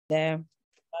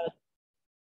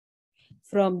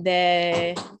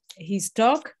his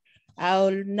talk.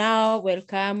 I'll now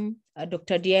welcome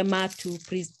Dr. Ndiema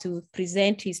to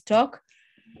present his talk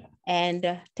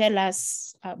and tell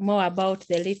us more about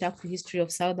the later history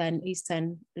of Southern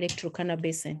Eastern Lake Turkana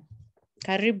Basin.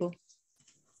 Karibu.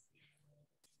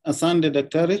 Asante,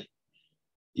 Daktari.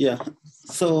 Yeah,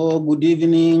 so good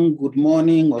evening, good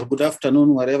morning, or good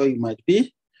afternoon, wherever you might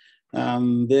be.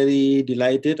 I'm very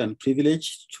delighted and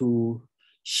privileged to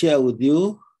share with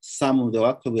you some of the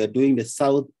work that we are doing the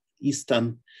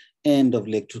southeastern end of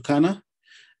Lake Turkana.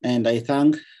 And I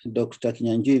thank Dr.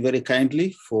 Kinyanjui very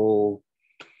kindly for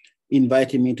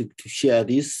inviting me to share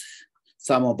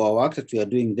some of our work that we are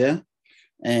doing there.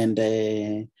 And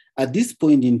at this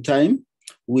point in time,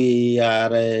 we are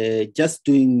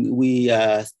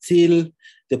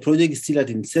the project is still at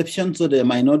inception, so there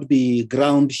might not be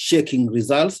ground shaking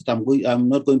results. I'm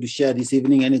not going to share this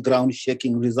evening any ground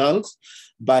shaking results,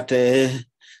 but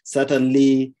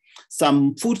certainly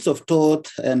some foods of thought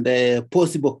and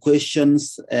possible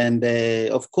questions, and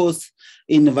of course,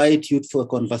 invite you for a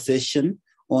conversation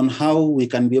on how we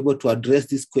can be able to address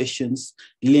these questions,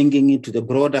 linking it to the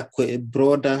broader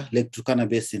Lake Turkana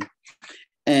Basin.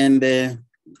 And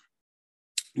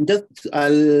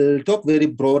I'll talk very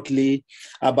broadly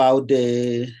about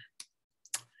the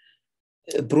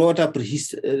broader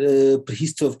prehistory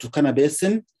of Turkana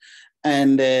Basin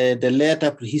and the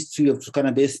later prehistory of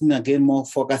Turkana Basin, again, more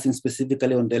focusing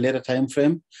specifically on the later time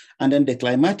frame, and then the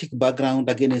climatic background,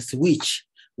 again, is which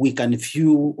we can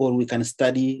view or we can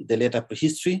study the later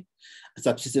prehistory,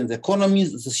 subsistence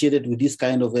economies associated with this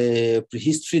kind of a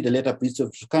prehistory, the later prehistory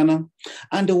of Turkana,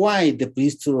 and why the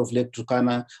prehistory of Lake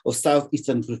Turkana or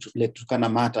southeastern Lake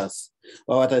Turkana matters.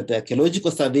 What are the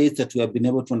archaeological surveys that we have been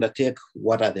able to undertake?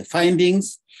 What are the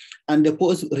findings? And the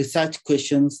post-research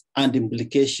questions and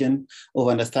implication of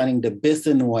understanding the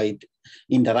basin-wide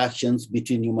interactions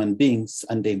between human beings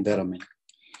and the environment.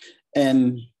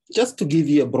 And just to give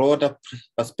you a broader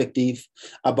perspective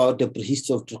about the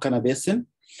prehistory of Turkana Basin,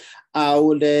 I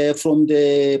will, from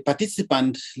the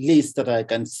participant list that I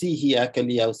can see here,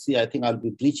 actually, I think I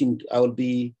will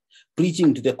be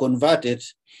preaching to the converted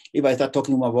if I start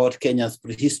talking about Kenya's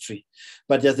prehistory.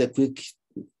 But just a quick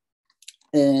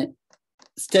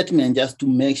statement just to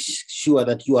make sure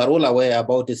that you are all aware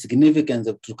about the significance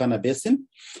of Turkana Basin,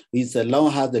 which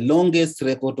has the longest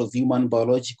record of human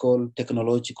biological,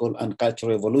 technological, and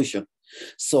cultural evolution.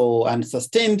 So, and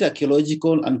sustained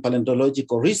archaeological and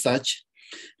paleontological research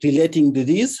relating to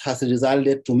this has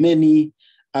resulted to many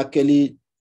actually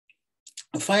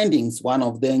findings, one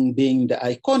of them being the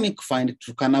iconic find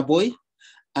Turkana Boy,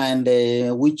 and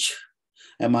which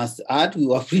I must add, we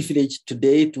were privileged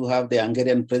today to have the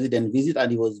Hungarian president visit,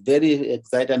 and he was very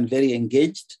excited and very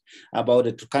engaged about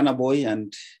the Turkana Boy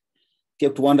and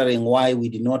kept wondering why we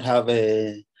did not have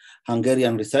a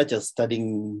Hungarian researchers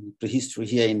studying prehistory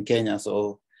here in Kenya.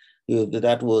 So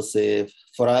that was,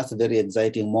 for us, a very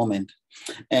exciting moment.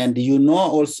 And you know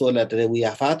also that we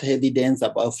have had evidence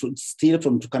about, still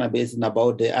from Turkana Basin,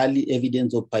 about the early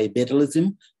evidence of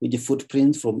bipedalism, with the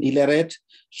footprints from Ileret,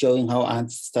 showing how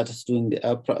ants started doing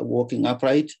the walking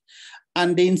upright.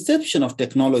 And the inception of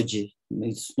technology,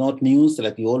 it's not news,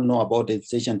 like you all know about the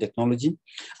inception technology.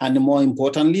 And more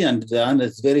importantly, and the one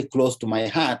that's very close to my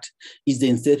heart, is the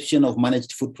inception of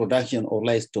managed food production or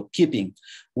livestock keeping,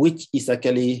 which is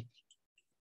actually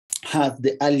has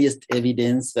the earliest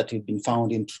evidence that we've been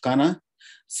found in Turkana.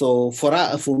 So for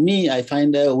me, we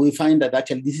find that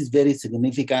actually this is very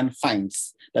significant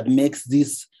finds that makes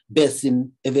this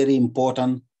basin a very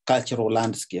important cultural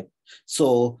landscape.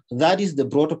 So that is the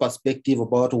broader perspective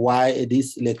about why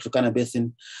this Lake Turkana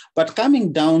Basin. But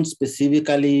coming down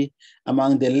specifically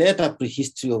among the later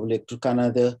prehistory of Lake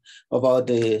Turkana,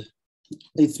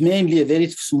 it's mainly a very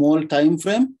small time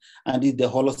frame, and it's the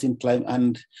Holocene climate.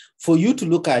 And for you to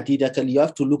look at it, actually, you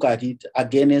have to look at it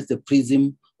against the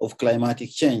prism of climatic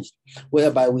change,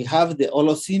 whereby we have the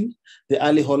Holocene, the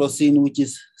early Holocene, which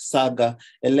is saga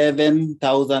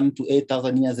 11,000 to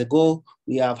 8,000 years ago.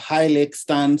 We have high lake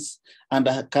stands and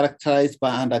characterized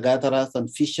by hunter-gatherers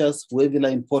and fishers,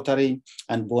 waveline pottery,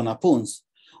 and bonapuns.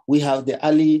 We have the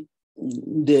early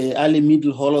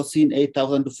middle Holocene,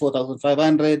 8,000 to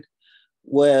 4,500,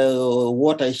 where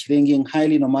water is shrinking,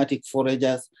 highly nomadic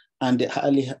foragers, and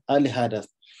the early herders.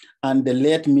 And the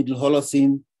late middle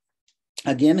Holocene,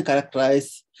 again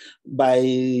characterized by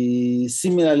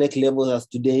similar lake levels as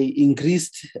today,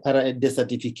 increased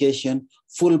desertification,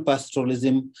 full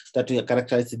pastoralism that we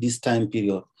characterize this time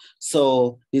period.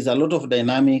 So there's a lot of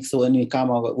dynamics when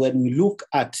we look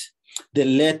at the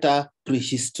later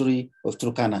prehistory of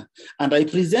Turkana. And I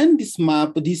present this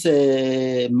map,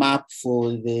 map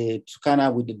for the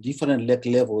Turkana with the different lake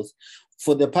levels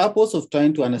for the purpose of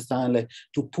trying to understand, like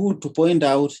to point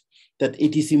out that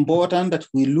it is important that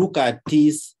we look at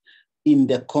this in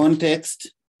the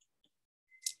context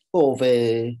of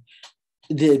the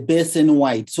basin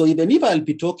wide. So even if I'll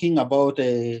be talking about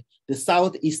the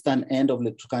southeastern end of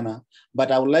Lake Turkana,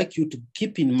 but I would like you to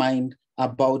keep in mind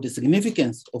about the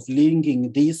significance of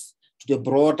linking this to the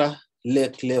broader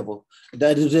lake level,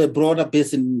 that is a broader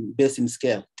basin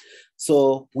scale.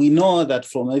 So we know that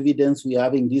from evidence we're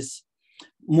having this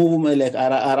movement like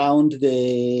around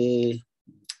the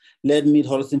lead mid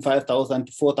Holocene 5,000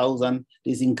 to 4,000,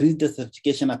 there's increased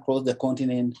desertification across the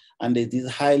continent, and there's this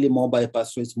highly mobile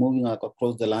pastoralists moving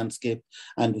across the landscape.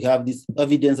 And we have this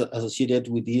evidence associated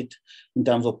with it in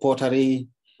terms of pottery,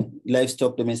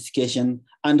 livestock domestication,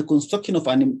 and the construction of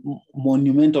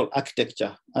monumental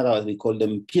architecture, otherwise we call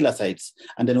them pillar sites.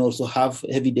 And then also have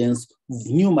evidence of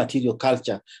new material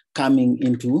culture coming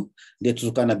into the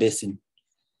Turkana Basin.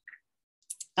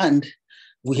 And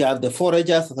we have the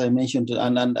foragers, as I mentioned,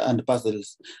 and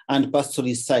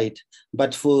pastoralist site.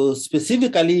 But for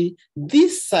specifically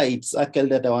these sites, actually,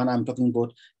 that the one I'm talking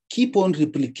about, keep on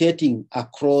replicating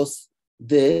across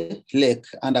the lake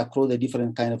and across the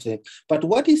different kind of lake. But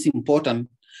what is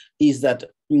important is that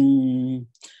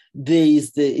there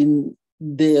is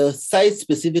the site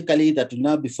specifically that will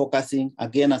now be focusing,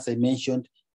 again, as I mentioned,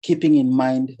 keeping in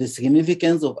mind the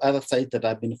significance of other sites that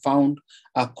have been found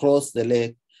across the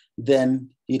lake. Then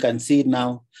you can see it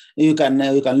now. You can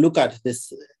look at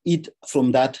it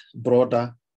from that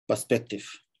broader perspective.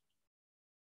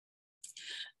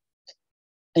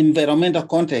 Environmental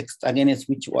context, again, is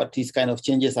what these kind of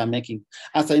changes are making.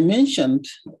 As I mentioned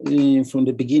from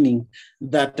the beginning,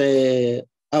 that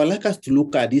I would like us to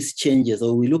look at these changes,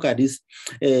 or we look at this,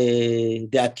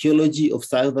 the archaeology of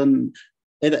southern,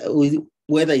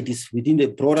 whether it is within the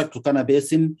broader Turkana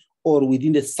Basin or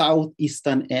within the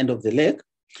southeastern end of the lake,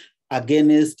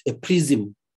 against a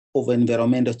prism of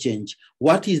environmental change.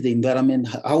 What is the environment?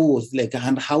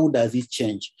 And how does it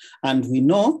change? And we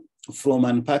know from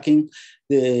unpacking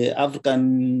the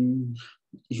African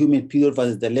humid period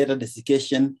versus the later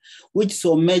desiccation, which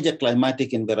saw major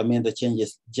climatic environmental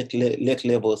changes, lake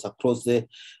levels across the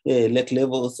lake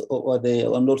levels,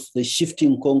 and also the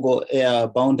shifting Congo air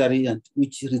boundary, and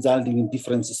which resulting in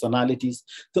different seasonalities.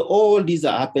 So all these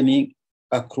are happening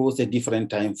across a different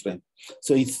time frame.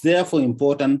 So it's therefore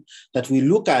important that we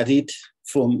look at it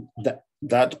from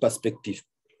that perspective.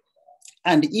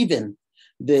 And even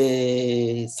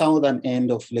the southern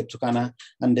end of Lake Turkana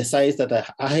and the sites that are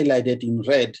highlighted in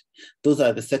red, those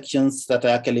are the sections that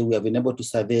actually we have been able to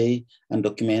survey and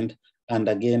document. And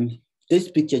again,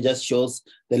 this picture just shows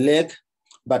the lake,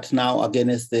 but now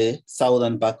against the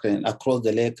southern background across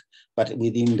the lake, but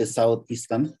within the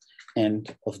southeastern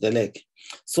end of the lake.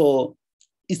 So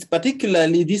it's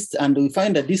particularly this, and we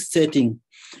find that this setting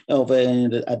of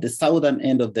at the southern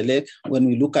end of the lake, when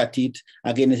we look at it,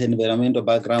 again, it's an environmental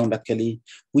background, actually,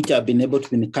 which have been able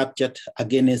to be captured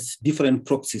against different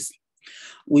proxies.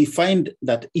 We find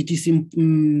that it is,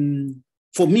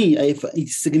 for me,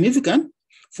 it's significant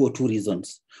for two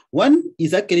reasons. One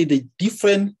is actually the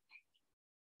different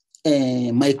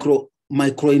micro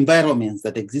environments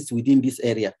that exist within this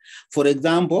area. For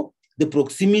example, the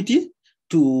proximity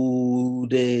to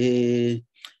the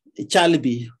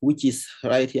Chalbi, which is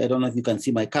right here. I don't know if you can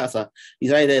see my cursor.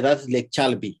 It's right there. That's Lake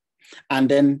Chalbi. And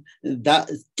then that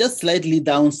just slightly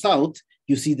down south,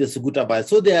 you see the Suguta Bay.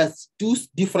 So there's two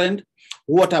different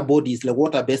water bodies, like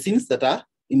water basins that are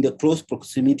in the close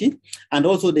proximity. And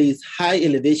also there is high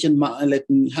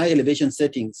elevation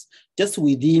settings just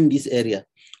within this area.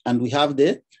 And we have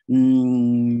the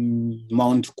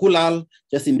Mount Kulal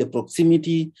just in the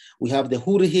proximity. We have the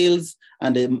Huri Hills,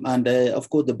 and of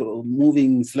course,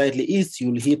 moving slightly east,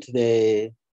 you'll hit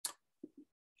the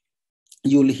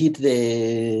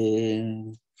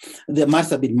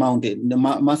Marsabit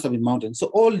Mountain, So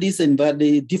all these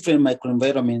the different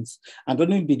microenvironments, and when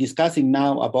we'll be discussing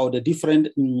now about the different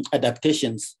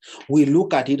adaptations, we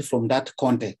look at it from that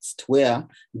context where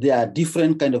there are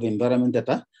different kind of environments that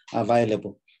are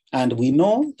available. And we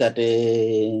know that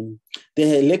the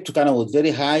Lake Turkana was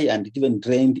very high and it even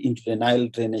drained into the Nile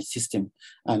drainage system.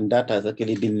 And that has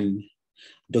actually been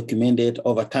documented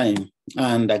over time.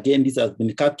 And again, this has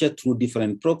been captured through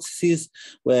different proxies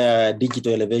where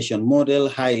digital elevation model,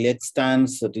 high lake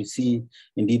stands that you see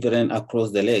in different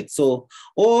across the lake. So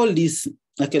all this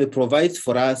actually provides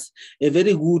for us a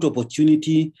very good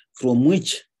opportunity from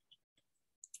which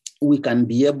we can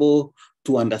be able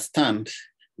to understand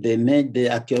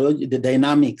the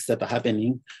dynamics that are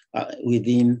happening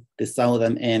within the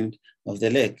southern end of the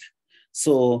lake.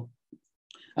 So,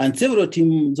 and several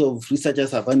teams of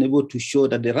researchers have been able to show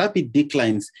that the rapid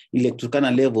declines in Lake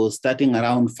Turkana levels starting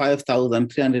around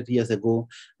 5,300 years ago,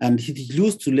 and it is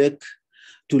used to lake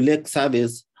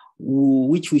surveys,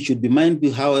 which we should be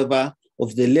mindful, however,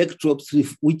 of the lake drops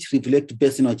which reflect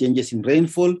basinal changes in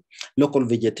rainfall, local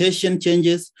vegetation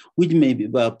changes, which may be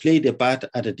played a part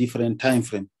at a different time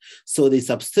frame. So there's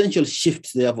substantial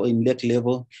shifts therefore in lake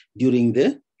level during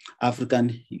the African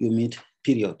humid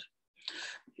period.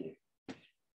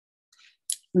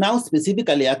 Now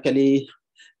specifically actually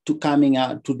to coming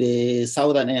out to the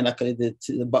southern end, actually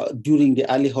during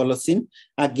the early Holocene,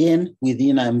 again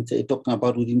within, I'm talking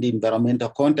about within the environmental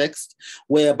context,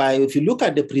 whereby if you look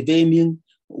at the prevailing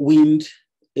wind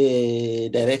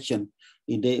direction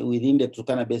within the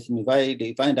Turkana Basin, you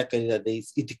find actually that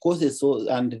it causes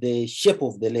and the shape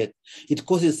of the lake, it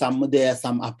causes there are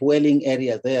some upwelling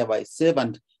areas there by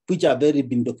seven, which are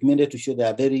been documented to show they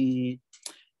are very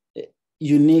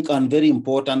unique and very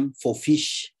important for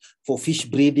fish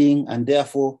breeding, and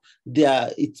therefore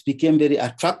it became very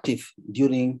attractive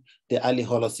during the early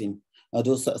Holocene,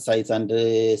 those sites. And at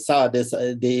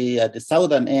the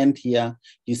southern end here,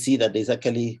 you see that there's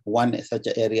actually one such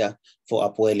area for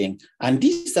upwelling. And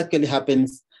this actually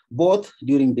happens both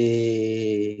during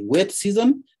the wet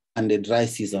season and the dry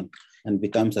season, and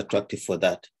becomes attractive for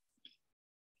that.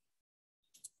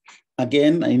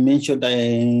 Again, I mentioned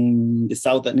the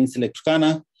southern East Lake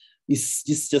Turkana. It's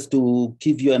just to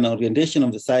give you an orientation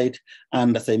of the site.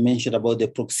 And as I mentioned about the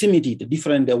proximity,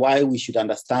 the why we should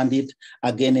understand it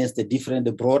against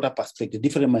the broader perspective,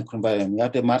 different microenvironment. We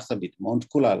have the Marsabit, Mount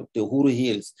Kulal, the Uhuru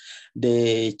Hills,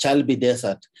 the Chalbi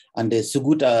Desert, and the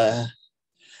Suguta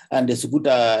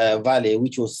Valley,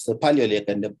 which was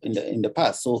Paleolithic in the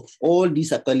past. So all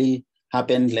these actually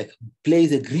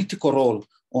plays a critical role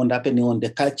on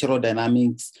the cultural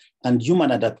dynamics and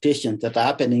human adaptations that are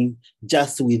happening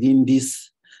just within this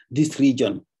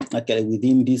region,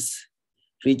 within this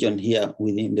region here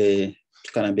within the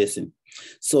Turkana Basin.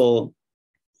 So,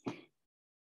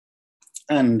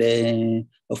 and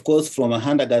of course, from a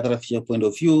hunter-gatherer point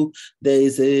of view, there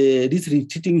is this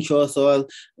retreating shorelines,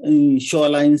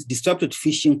 disrupted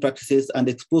fishing practices, and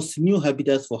exposed new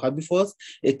habitats for herbivores,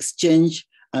 exchange,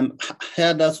 and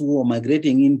herders who are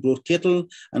migrating in brought cattle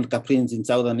and caprines in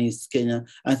southern East Kenya,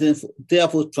 and then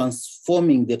therefore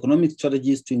transforming the economic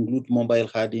strategies to include mobile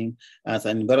herding. As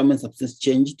an environment substance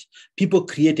changed, people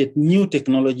created new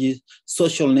technologies,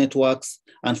 social networks,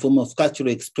 and form of cultural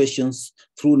expressions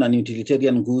through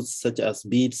non-utilitarian goods such as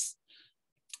beads,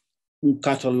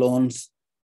 cattle loans,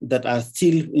 that are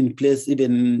still in place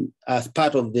even as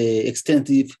part of the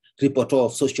extensive repertoire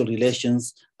of social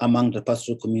relations among the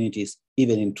pastoral communities,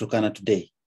 even in Turkana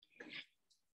today.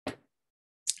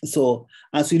 So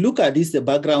as we look at this, the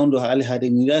background of early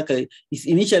herding is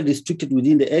initially restricted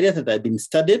within the areas that have been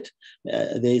studied.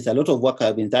 There is a lot of work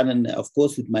I've been done, and of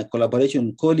course, with my collaboration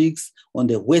with colleagues on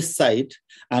the west side,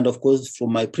 and of course,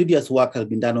 from my previous work has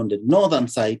been done on the northern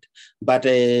side, but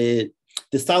the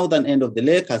southern end of the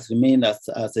lake has remained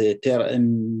as a terra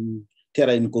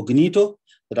incognito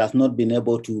that has not been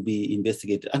able to be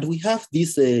investigated. And we have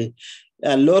this, a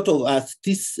lot of, as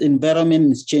this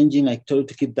environment is changing, I told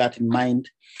to keep that in mind.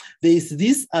 There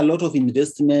is a lot of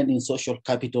investment in social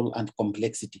capital and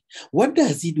complexity. What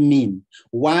does it mean?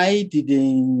 Why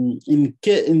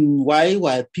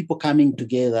were people coming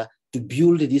together to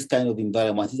build this kind of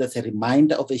environment? Is that a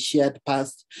reminder of a shared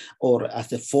past or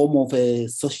as a form of a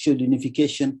social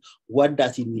unification? What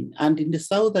does it mean? And in the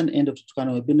southern end of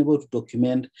Turkana, we've been able to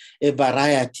document a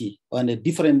variety on the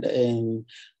different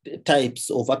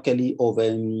types of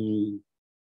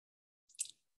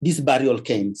these burial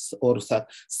cairns, or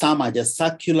some are just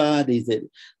circular,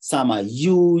 some are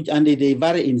huge, and they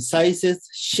vary in sizes,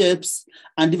 shapes,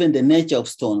 and even the nature of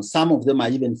stones. Some of them are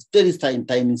even very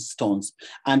tiny stones.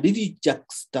 And if you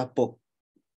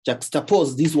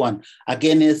juxtapose this one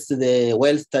against the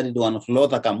well-studied one of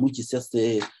Lothakam, which is just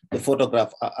the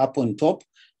photograph up on top,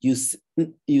 you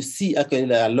see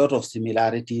actually a lot of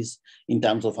similarities in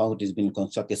terms of how it has been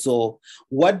constructed. So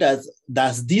what does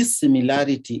this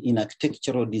similarity in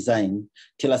architectural design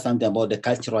tell us something about the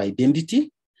cultural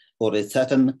identity or a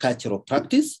certain cultural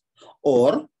practice?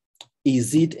 Or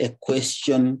is it a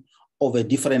question of a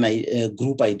different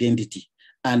group identity?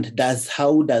 And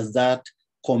how does that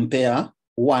compare,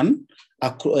 one,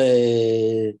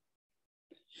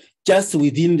 just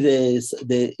within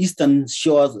the eastern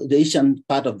shores, the eastern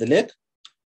part of the lake,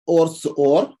 or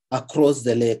across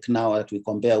the lake? Now that we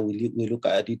compare, we look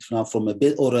at it now from at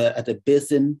a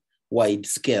basin wide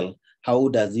scale. How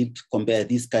does it compare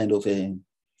this kind of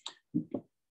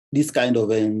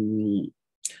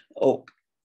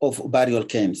burial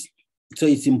cairns? So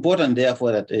it's important,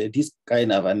 therefore, that this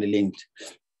kind of unlinked.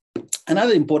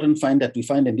 Another important find that we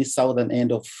find in this southern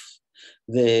end of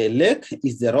the lake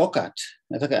is the rock art.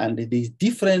 And there's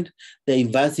different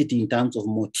diversity in terms of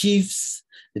motifs,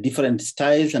 the different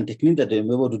styles and techniques that they're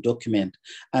able to document.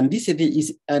 And this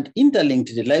is interlinked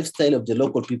to the lifestyle of the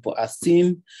local people as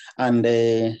seen, and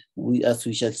as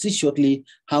we shall see shortly,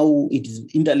 how it is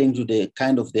interlinked to the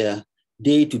kind of their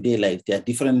day-to-day life. There are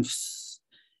different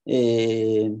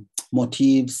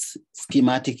motifs,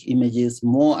 schematic images,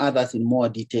 more others in more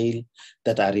detail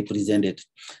that are represented.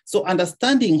 So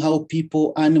understanding how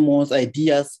people, animals,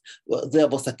 ideas, they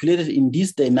were circulated in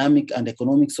this dynamic and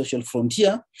economic social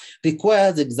frontier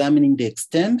requires examining the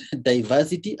extent,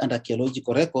 diversity, and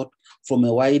archaeological record from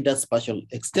a wider spatial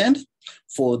extent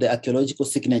for the archaeological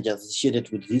signatures associated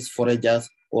with these foragers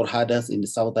or herders in the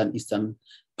southern eastern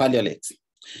Paleolithics.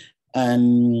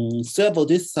 And so for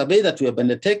this survey that we have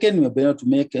undertaken, we have been able to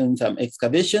make some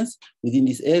excavations within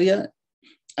this area,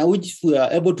 which we are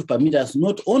able to permit us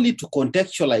not only to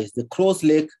contextualize the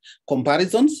cross-lake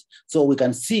comparisons, so we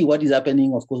can see what is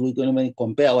happening. Of course, we can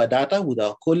compare our data with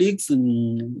our colleagues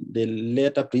in the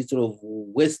later prehistory of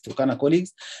West Turkana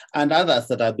colleagues and others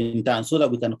that have been done, so that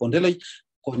we can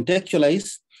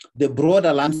contextualize the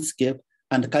broader landscape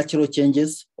and cultural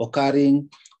changes occurring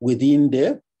within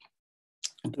the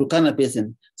Turkana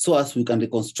Basin, so as we can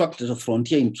reconstruct the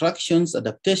frontier interactions,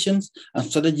 adaptations, and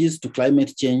strategies to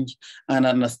climate change, and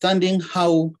understanding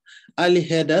how early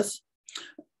herders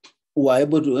were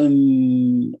able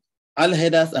to, early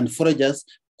herders and foragers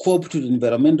cope to the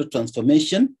environmental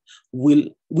transformation,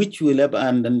 which will have,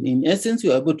 and in essence,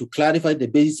 we are able to clarify the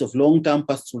basis of long-term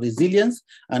pastoral resilience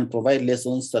and provide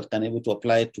lessons that can be able to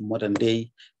apply to modern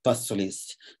day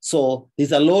pastoralists. So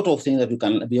there's a lot of things that we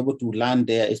can be able to learn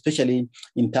there, especially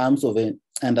in terms of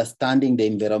understanding the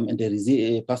environment,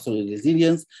 the pastoral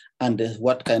resilience, and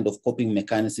what kind of coping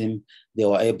mechanism they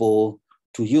were able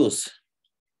to use.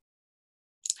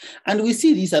 And we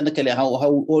see this and how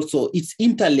also it's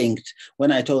interlinked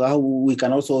when I talk how we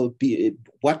can also be,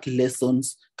 what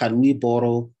lessons can we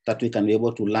borrow that we can be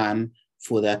able to learn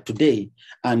for that today.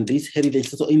 And this heritage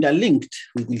is also interlinked.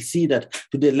 We will see that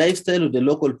to the lifestyle of the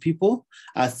local people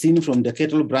as seen from the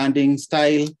cattle branding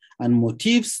style and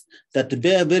motifs that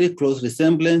bear very close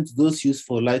resemblance to those used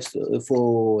for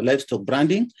livestock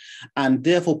branding, and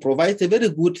therefore provides a very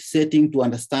good setting to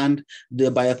understand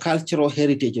the biocultural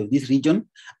heritage of this region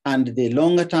and the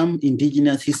longer-term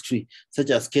indigenous history, such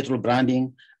as cattle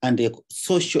branding and the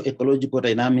socio-ecological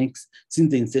dynamics since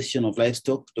the inception of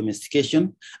livestock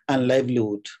domestication and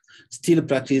livelihood, still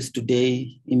practiced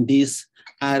today in this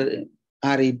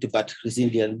arid but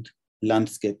resilient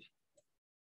landscape.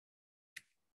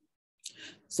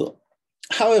 So,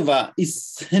 however,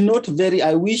 it's not very,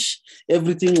 I wish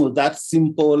everything was that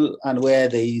simple and where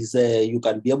there is, you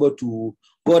can be able to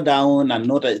go down and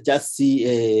not just see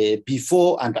a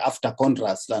before and after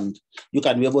contrast, and you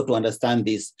can be able to understand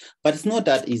this. But it's not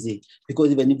that easy,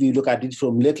 because even if you look at it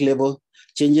from lake level,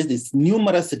 changes, there's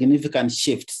numerous significant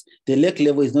shifts. The lake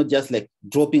level is not just like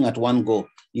dropping at one go.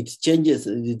 It changes,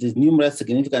 there's numerous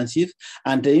significant shifts,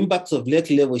 and the impacts of lake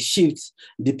level shifts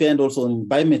depend also on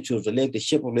biometry of the lake, the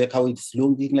shape of the lake, how it's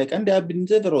looking like, and there have been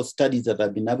several studies that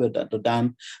have been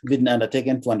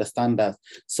undertaken to understand that.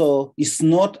 So it's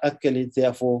not actually,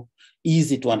 therefore,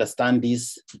 easy to understand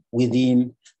this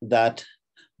within that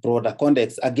broader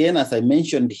context. Again, as I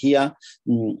mentioned here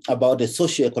about the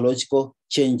socio-ecological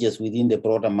changes within the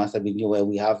broader master video, where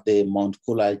we have the Mount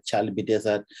Kula Chalbi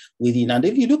Desert within. And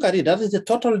if you look at it, that is a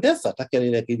total desert, actually,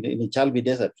 like in the Chalbi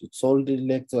Desert, with salt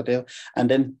lakes, whatever. And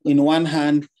then in one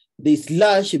hand, this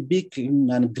large, big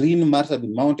and green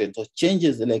Marsabit mountains, so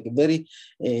changes like very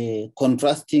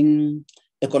contrasting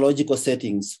ecological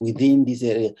settings within this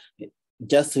area,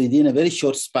 just within a very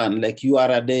short span. Like you are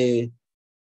at the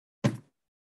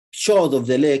shores of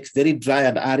the lakes, very dry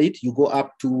and arid. You go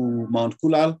up to Mount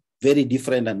Kulal, very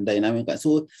different and dynamic.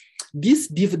 So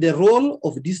the role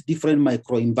of these different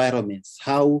microenvironments,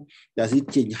 how does it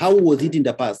change? How was it in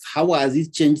the past? How has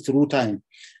it changed through time?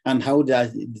 And how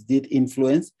does it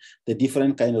influence the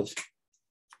different kind of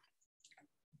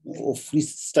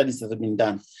studies that have been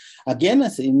done? Again,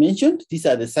 as I mentioned, these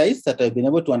are the sites that have been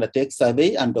able to undertake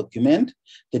survey and document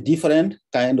the different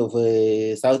kind of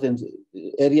southern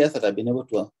areas that have been able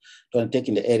to undertake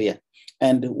in the area.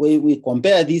 And when we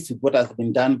compare this with what has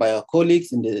been done by our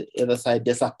colleagues in the other side,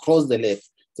 just across the lake.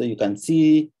 So you can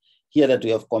see here that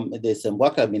we have there's some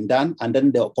work that has been done, and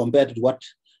then they're compared to what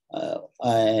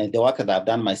the work that I've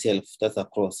done myself, that's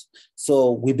across.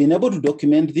 So we've been able to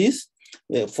document this,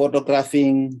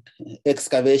 photographing,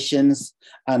 excavations,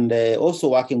 and also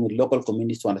working with local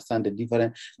communities to understand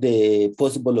the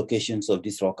possible locations of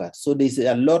these rock art. So there's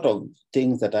a lot of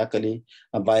things that are actually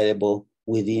available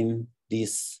within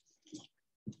this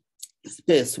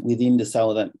space within the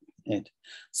southern end.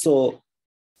 So,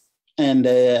 and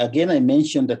again, I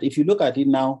mentioned that if you look at it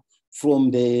now,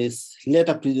 from the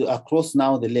later across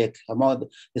now the lake, about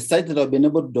the site that I've been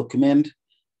able to document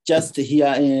just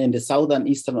here in the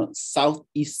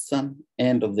southeastern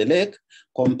end of the lake,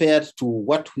 compared to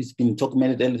what we've been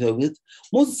documented earlier with,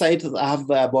 most sites have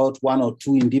about 1 or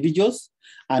 2 individuals,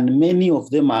 and many of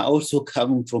them are also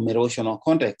coming from erosional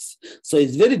contexts. So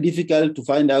it's very difficult to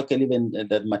find out even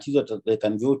that material that they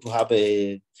can go to have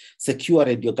a secure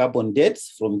radiocarbon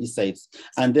dates from these sites.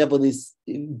 And therefore, this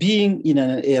being in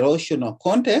an erosional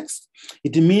context,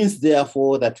 it means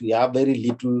therefore that we have very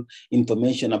little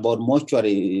information about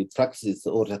mortuary practices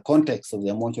or the context of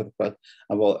the mortuary practice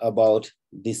about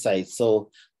this site. So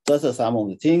those are some of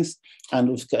the things.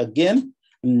 And again,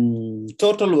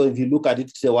 total, if you look at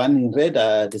it, the one in red,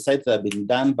 the sites that have been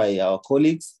done by our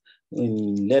colleagues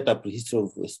in later prehistory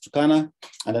of Turkana,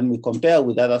 and then we compare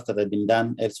with others that have been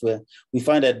done elsewhere, we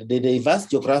find that the diverse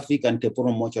geographic and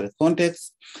temporal mortuary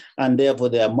context, and therefore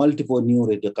there are multiple new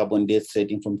radiocarbon dates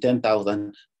dating from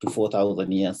 10,000 to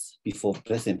 4,000 years before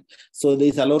present. So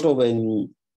there's a lot of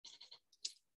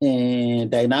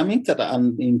dynamics that are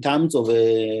in terms of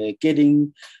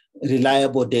getting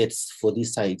reliable dates for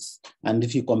these sites. And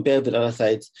if you compare with other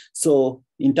sites, so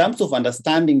in terms of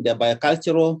understanding the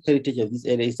biocultural heritage of this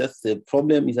area, that's the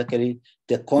problem is actually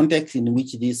the context in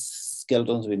which these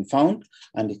skeletons have been found.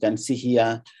 And you can see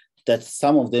here that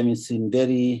some of them is in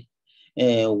very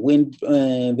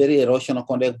very erosional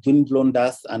context, wind-blown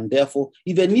dust, and therefore,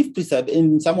 even if preserved,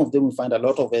 in some of them we find a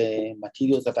lot of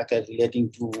materials that are relating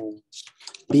to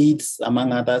beads,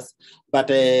 among others. But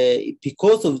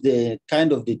because of the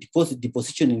kind of the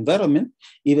deposition environment,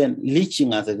 even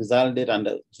leaching as a result, and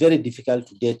it's very difficult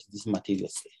to date these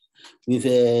materials.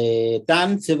 We've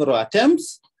done several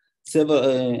attempts,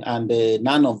 and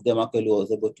none of them actually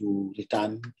was able to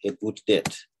return a good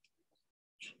date.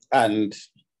 And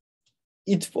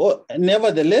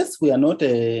nevertheless, we are not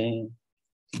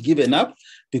given up,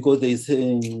 because there is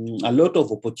a lot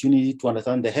of opportunity to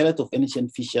understand the health of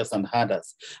ancient fissures and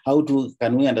herders. How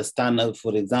can we understand,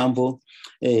 for example,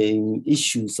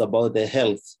 issues about the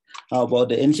health? How about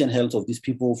the ancient health of these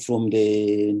people, from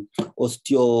the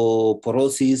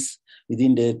osteoporosis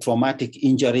within the traumatic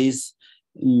injuries,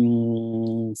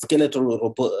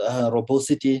 skeletal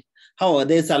robustity? How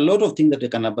there's a lot of things that we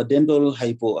can have, dental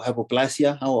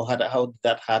hypoplasia, how did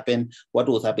that happen, what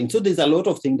was happening. So there's a lot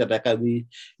of things that we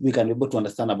can be able to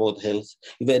understand about health,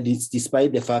 even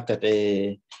despite the fact that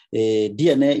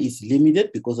DNA is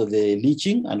limited because of the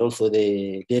leaching, and also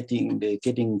the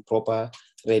getting proper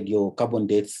radiocarbon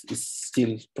dates is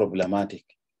still problematic.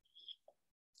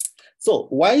 So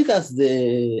why does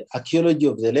the archaeology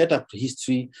of the later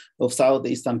prehistory of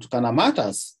southeastern Turkana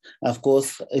matters? Of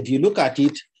course, if you look at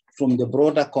it from the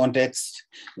broader context,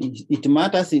 it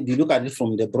matters if you look at it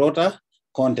from the broader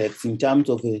context in terms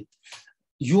of a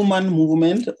human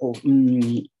movement, of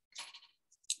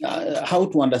how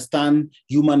to understand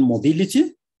human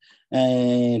mobility,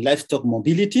 livestock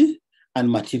mobility, and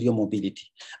material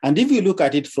mobility. And if you look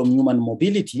at it from human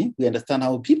mobility, we understand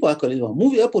how people actually are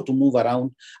able to move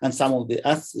around, and some of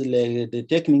the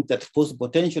techniques, that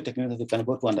potential techniques that we can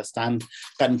able to understand,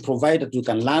 can provide that we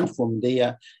can learn from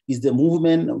there, is the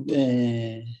movement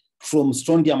from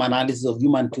strontium analysis of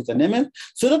human tooth enamel,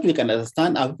 so that we can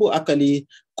understand how people actually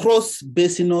cross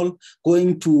basinal,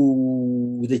 going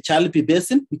to the Chalpi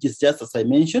Basin, which is just as I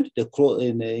mentioned,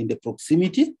 in the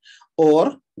proximity,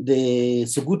 or the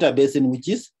Suguta Basin, which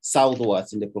is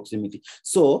southwards in the proximity.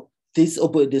 So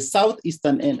the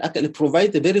southeastern end actually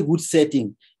provides a very good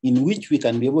setting in which we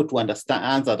can be able to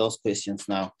answer those questions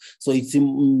now. So it's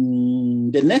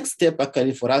the next step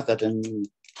actually for us that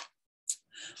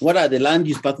what are the land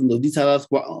use patterns of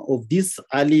these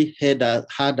early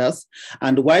herders,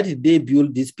 and why did they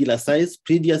build these pillar sites?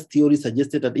 Previous theories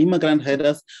suggested that immigrant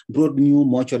herders brought new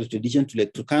mortuary tradition to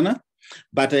Lake Turkana.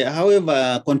 But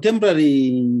however,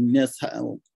 contemporary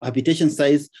habitation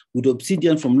sites with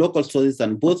obsidian from local sources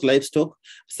and both livestock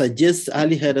suggests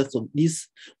early herders of this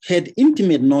had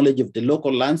intimate knowledge of the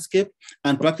local landscape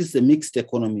and practiced a mixed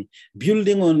economy.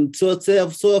 Building on, so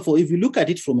therefore, if you look at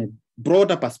it from a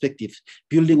broader perspective,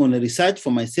 building on a research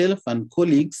for myself and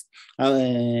colleagues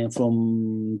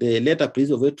from the later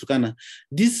periods of Lake Turkana.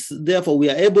 This, therefore, we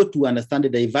are able to understand the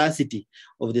diversity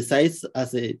of the sites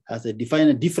as a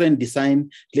different design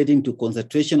leading to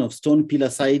concentration of stone pillar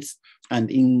sites and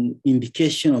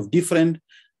indication of different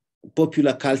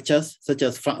popular cultures, such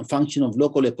as function of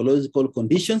local ecological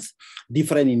conditions,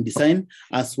 different in design,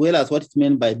 as well as what is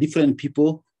meant by different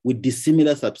people with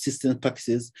dissimilar subsistence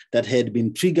practices that had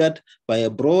been triggered by a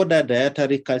broader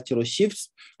dietary cultural shifts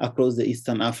across the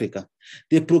Eastern Africa.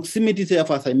 The proximity,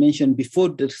 therefore, as I mentioned before,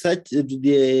 this site to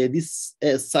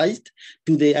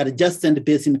the adjacent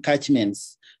basin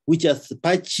catchments, which are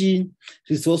patchy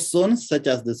resource zones such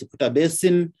as the Sukuta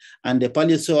Basin and the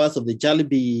paleo shores of the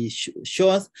Jalbi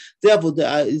shores. Therefore,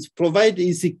 is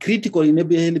critical in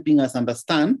helping us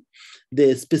understand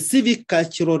the specific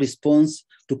cultural response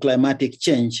to climatic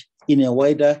change in a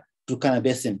wider Turkana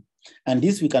Basin. And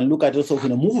this we can look at also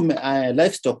in a movement,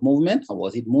 livestock movement, how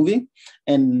was it moving,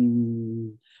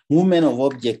 and movement of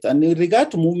objects. And in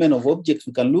regard to movement of objects,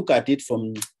 we can look at it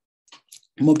from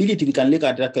mobility. We can look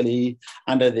at actually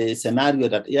under the scenario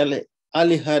that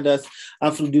early herders,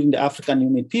 during the African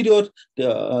humid period,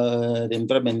 the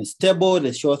environment is stable,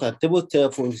 the shores are stable,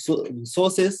 therefore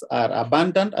resources are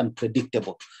abundant and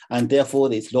predictable, and therefore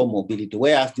there is low mobility.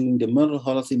 Whereas during the middle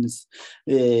Holocene,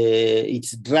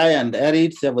 it's dry and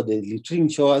arid, therefore the latrine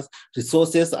shores,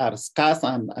 resources are scarce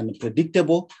and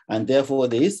unpredictable, and therefore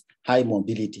there is high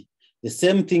mobility. The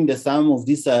same thing, the sum of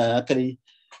this actually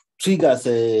triggers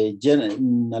a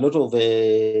lot of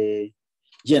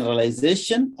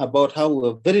generalization about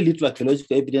how very little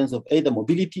archaeological evidence of either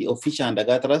mobility of fish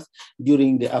hunter-gatherers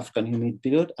during the African humid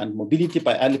period and mobility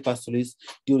by early pastoralists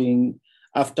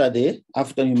after the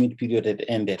African humid period had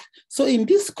ended. So in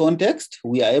this context,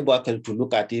 we are able actually to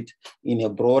look at it in a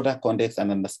broader context and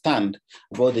understand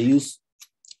about the use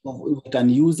of, we can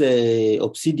use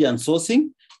obsidian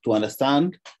sourcing to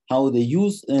understand how they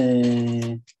use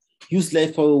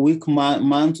life for weak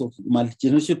months of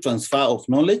multi-generational transfer of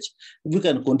knowledge. We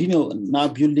can continue now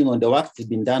building on the work that's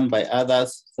been done by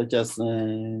others, such as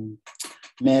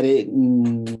Mary,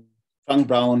 Frank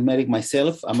Brown, Merrick,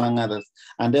 myself, among others,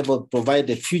 and therefore provide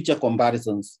the future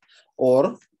comparisons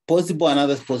or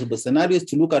another possible scenarios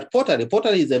to look at pottery.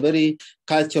 Pottery is a very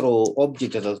cultural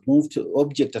object that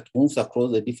moves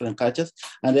across the different cultures,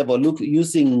 and therefore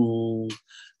using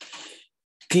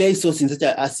clay sourcing such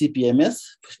as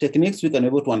CPMS techniques, we can be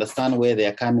able to understand where they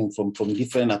are coming from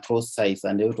different across sites,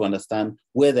 and able to understand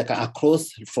where they can across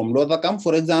from Lothercam,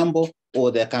 for example,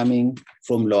 or they're coming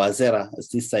from Lower Zera,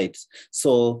 these sites.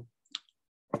 So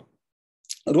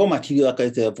raw material,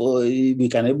 we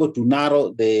can be able to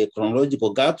narrow the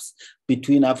chronological gaps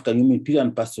between African humid period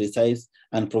and pastoralist sites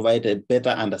and provide a better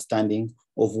understanding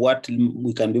of what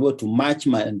we can be able to match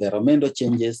environmental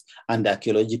changes and the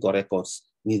archaeological records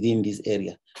within this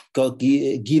area,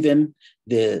 given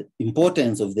the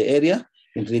importance of the area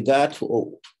in regard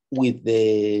to, with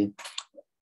the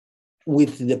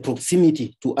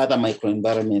proximity to other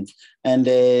microenvironments. And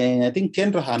I think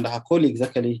Kendra and her colleagues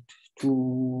actually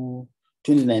to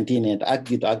 2019 had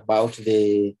argued about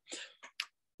the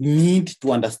need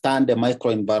to understand the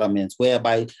microenvironments,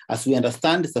 whereby as we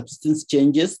understand the subsistence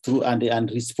changes through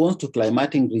and response to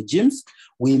climatic regimes,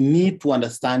 we need to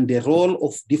understand the role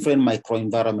of different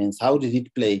microenvironments. How did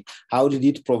it play? How did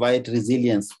it provide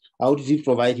resilience? How did it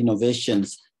provide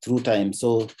innovations through time?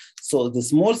 So the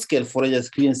small scale forage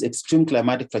experience extreme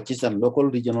climatic fluctuations and local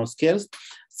regional scales.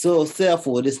 So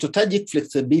therefore, the strategic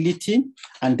flexibility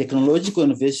and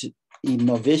technological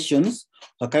innovations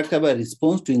are characterized by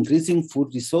response to increasing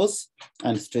food resource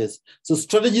and stress. So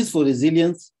strategies for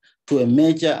resilience to a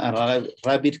major and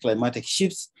rapid climatic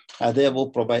shifts are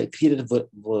therefore created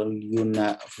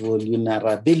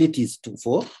vulnerabilities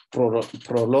for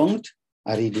prolonged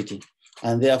aridity.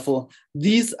 And therefore,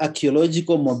 these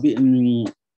archaeological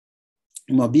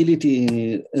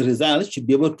mobility results should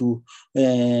be able to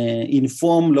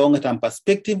inform long-term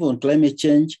perspective on climate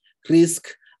change, risk,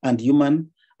 and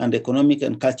human and economic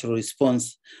and cultural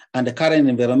response, and the current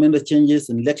environmental changes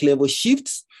and lake level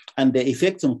shifts and the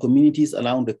effects on communities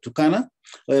around the Turkana,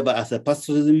 whereby as a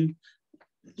pastoralism,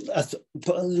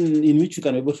 in which you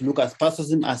can be able to look at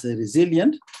pastoralism as a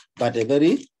resilient, but a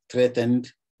very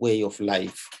threatened way of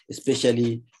life,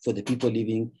 especially for the people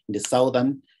living in the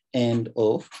southern end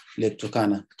of Lake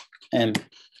Turkana. And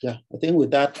yeah, I think with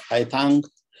that, I thank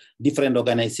different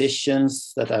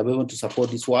organizations that are able to support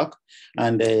this work.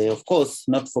 And of course,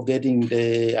 not forgetting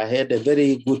I had a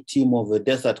very good team of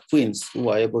desert queens who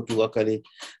are able to actually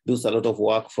do a lot of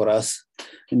work for us,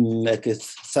 like a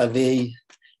survey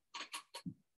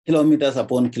kilometers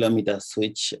upon kilometers,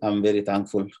 which I'm very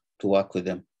thankful to work with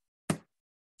them.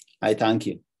 I thank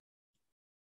you.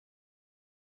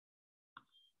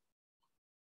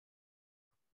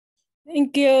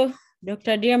 Thank you,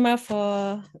 Dr. Ndiema,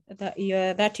 for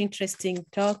that interesting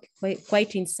talk,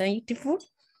 quite insightful.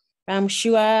 I'm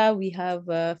sure we have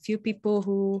a few people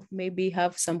who maybe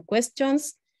have some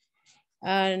questions,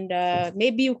 and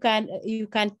maybe you can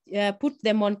put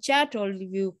them on chat, or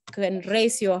you can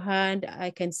raise your hand.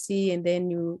 I can see, and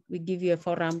then we give you a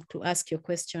forum to ask your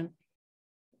question.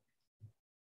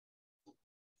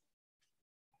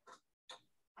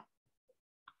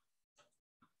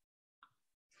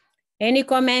 Any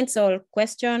comments or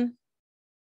question?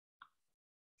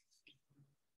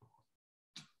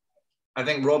 I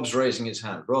think Rob's raising his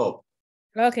hand. Rob.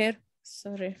 Okay,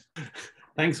 sorry.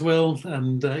 Thanks, Will.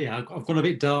 And yeah, I've gone a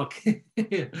bit dark.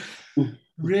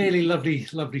 Really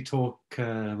lovely talk,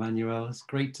 Emmanuel. It's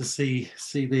great to see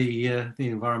the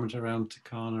environment around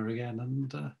Turkana again,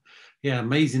 and yeah,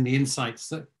 amazing the insights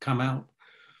that come out.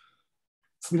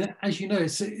 I mean, as you know,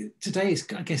 today is,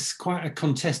 I guess, quite a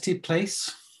contested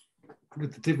place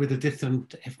with the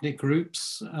different ethnic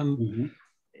groups.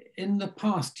 In the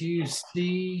past, do you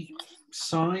see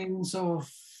signs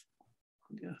of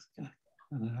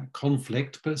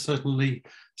conflict, but certainly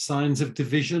signs of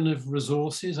division of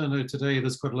resources? I know today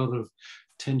there's quite a lot of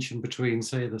tension between,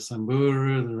 say, the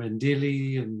Samburu, the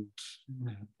Rendili, and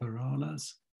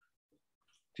Baranas.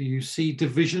 Do you see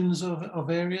divisions of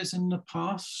areas in the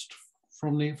past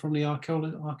from the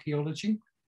archaeology?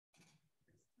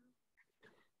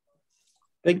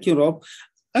 Thank you, Rob.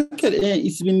 Actually,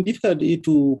 it's been difficult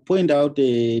to point out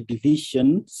the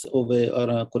divisions of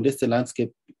a contested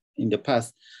landscape in the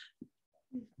past.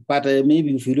 But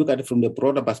maybe if you look at it from the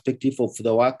broader perspective of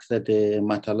the work that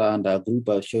Matala and our group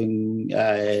are showing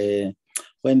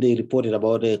when they reported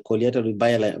about collateral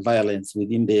violence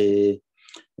within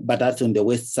but that's on the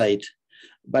west side.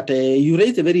 But you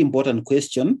raised a very important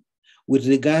question with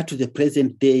regard to the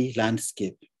present day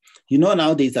landscape. You know,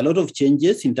 now there's a lot of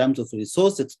changes in terms of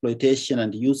resource exploitation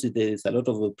and use. There's a lot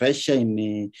of pressure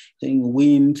in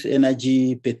wind,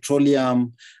 energy,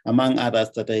 petroleum, among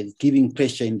others, that are giving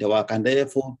pressure in the work and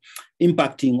therefore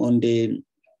impacting on the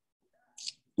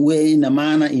way, in a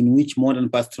manner in which modern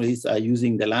pastoralists are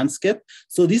using the landscape.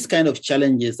 So these kind of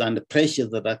challenges and pressures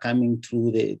that are coming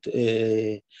through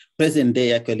the present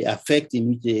day actually affect in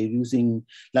which they're using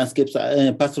landscapes,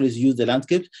 pastoralists use the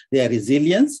landscapes, their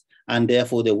resilience, and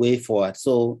therefore the way forward.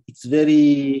 So it's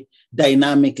very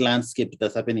dynamic landscape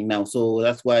that's happening now. So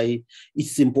that's why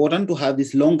it's important to have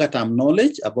this longer term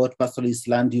knowledge about pastoralist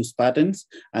land use patterns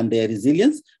and their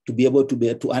resilience to be able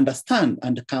to understand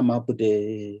and come up with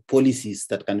the policies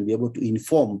that can be able to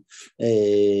inform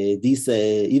this,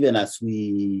 even as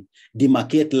we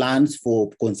demarcate lands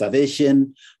for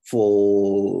conservation,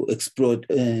 for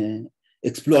exploration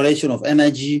of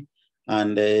energy,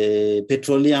 and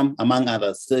petroleum, among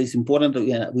others. So it's important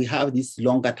that we have this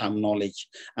longer term knowledge.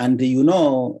 And you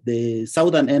know, the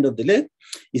southern end of the lake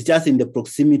is just in the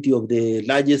proximity of the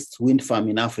largest wind farm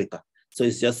in Africa. So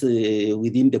it's just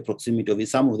within the proximity of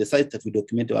some of the sites that we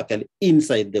documented actually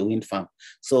inside the wind farm.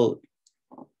 So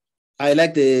I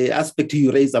like the aspect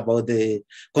you raised about the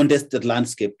contested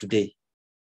landscape today.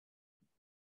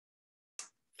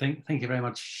 Thank you very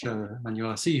much,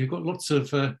 Emmanuel. I see you've got lots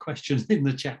of questions in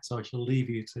the chat, so I shall leave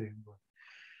you to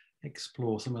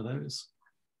explore some of those.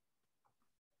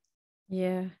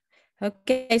 Yeah.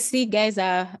 Okay, I see guys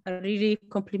are really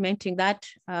complimenting that.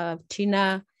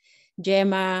 Tina,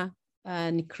 Gemma,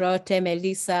 Nikrote,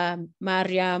 Melissa,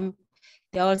 Mariam,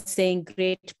 they're all saying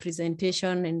great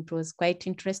presentation and it was quite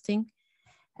interesting.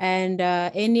 And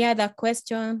any other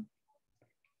question?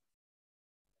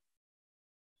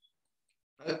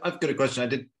 I've got a question. I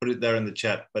did put it there in the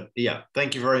chat, but yeah,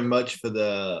 thank you very much for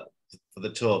the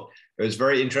talk. It was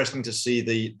very interesting to see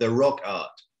the rock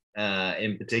art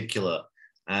in particular,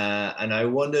 and I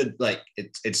wondered, like,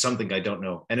 it's something I don't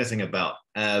know anything about,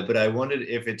 but I wondered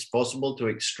if it's possible to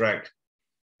extract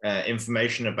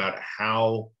information about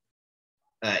how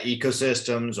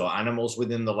ecosystems or animals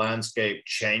within the landscape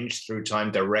change through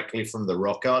time directly from the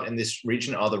rock art in this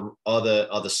region. Are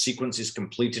the sequences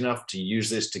complete enough to use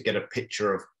this to get a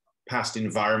picture of past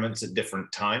environments at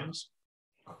different times?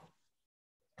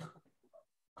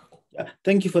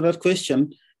 Thank you for that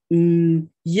question.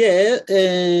 There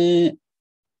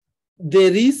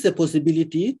is a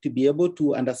possibility to be able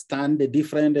to understand the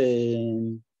different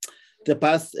the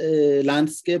past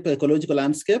landscape, ecological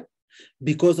landscape,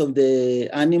 because of the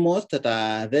animals that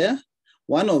are there.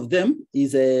 One of them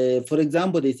is, for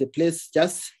example, there's a place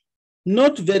just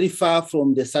not very far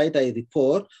from the site I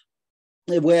report,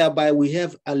 whereby we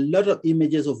have a lot of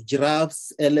images of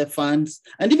giraffes, elephants,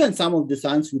 and even some of the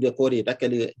sons who record it,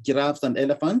 actually giraffes and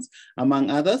elephants,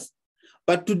 among others.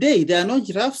 But today, there are no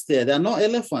giraffes there are no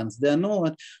elephants, there are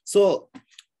no, so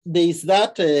there is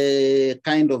that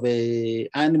kind of a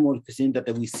animal cuisine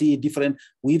that we see different.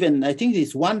 We even, I think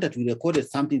there's one that we recorded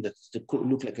something that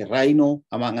looked like a rhino,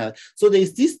 among others. So there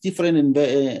is this different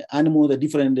animal that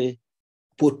different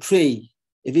portray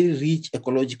a very rich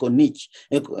ecological niche.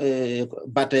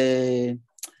 But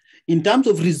in terms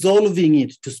of resolving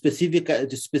it to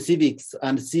specifics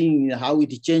and seeing how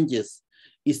it changes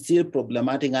is still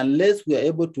problematic unless we are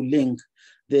able to link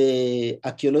the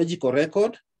archaeological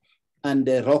record and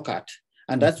the rock art.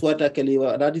 And that's what actually,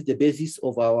 that is the basis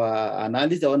of our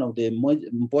analysis. One of the most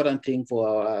important things for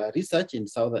our research in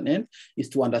Southern End is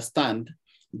to understand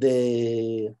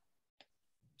the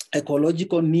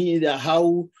ecological need,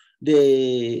 how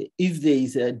if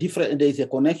there is a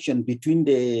connection between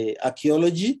the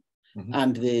archaeology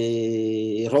and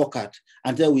the rock art.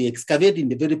 And then we excavate in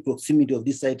the very proximity of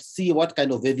this site, see what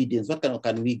kind of evidence, what kind of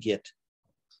can we get.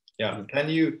 Yeah,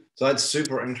 so that's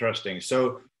super interesting.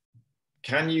 So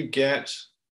can you date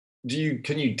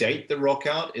the rock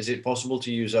art? Is it possible to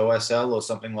use OSL or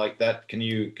something like that? Can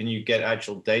you get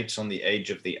actual dates on the age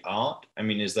of the art? I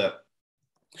mean, is that?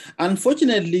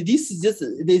 Unfortunately,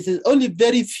 there's only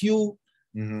very few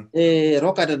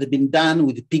rock art that have been done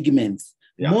with pigments.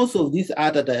 Yeah. Most of these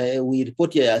art that we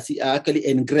report here are actually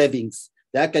engravings.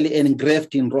 They're actually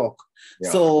engraved in rock.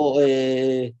 Yeah. So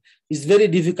it's very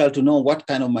difficult to know what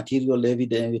kind of material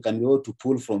evidence we can be able to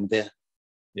pull from there.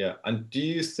 Yeah, and do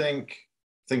you think,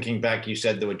 thinking back, you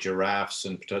said there were giraffes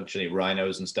and potentially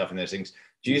rhinos and stuff in those things.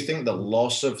 Do you think the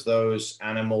loss of those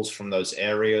animals from those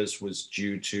areas was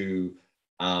due to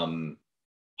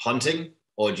hunting,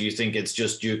 or do you think it's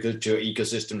just due to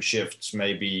ecosystem shifts,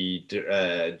 maybe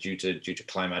due to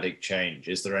climatic change?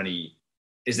 Is there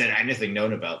anything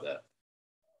known about that?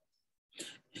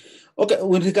 Okay,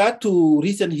 with regard to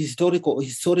recent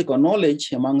historical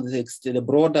knowledge among the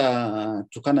broader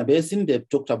Turkana Basin, they've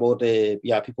talked about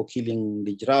people killing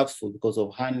the giraffes because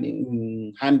of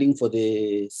hunting for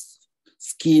the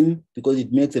skin, because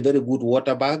it makes a very good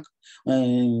water bag,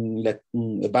 like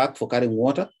a bag for carrying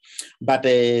water. But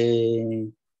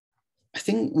I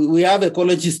think we have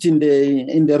ecologists in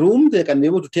the room. They can be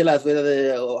able to tell us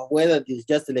whether it's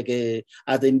just like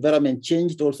as the environment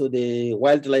changed, also the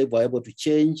wildlife were able to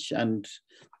change. And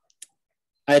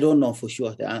I don't know for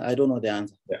sure. I don't know the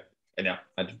answer. Yeah,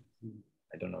 I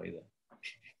don't know either.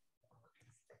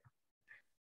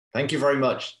 Thank you very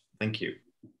much. Thank you.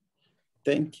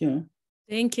 Thank you.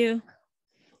 Thank you.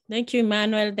 Thank you,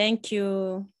 Emmanuel. Thank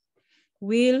you,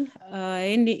 Will.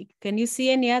 Can you see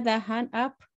any other hand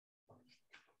up?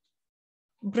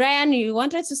 Brian, you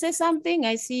wanted to say something?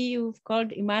 I see you've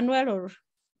called Emmanuel, or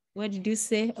what did you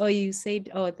say? Oh, you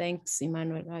said, oh, thanks,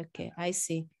 Emmanuel. Okay, I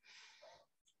see.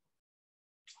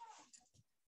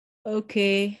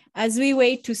 Okay, as we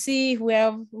wait to see who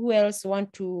else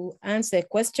want to answer a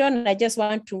question, I just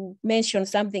want to mention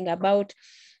something about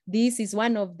this. Is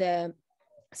one of the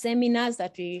seminars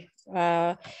that we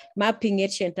Mapping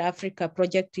Ancient Africa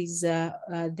project is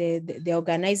the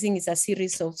organizing is a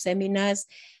series of seminars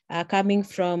coming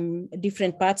from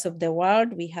different parts of the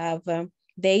world. We have the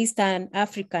Eastern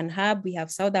African Hub, we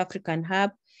have South African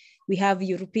Hub, we have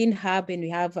European Hub, and we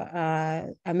have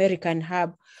American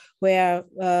Hub, where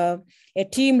a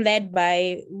team led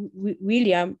by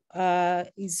William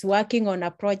is working on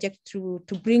a project to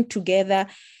bring together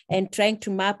and trying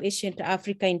to map ancient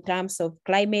Africa in terms of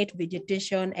climate,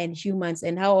 vegetation, and humans,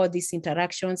 and how all these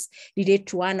interactions relate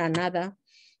to one another.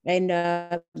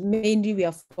 And mainly we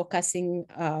are focusing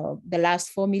the last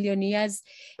 4 million years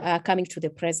coming to the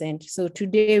present. So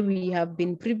today we have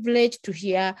been privileged to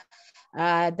hear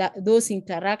those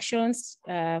interactions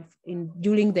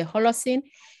during the Holocene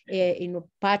in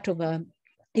part of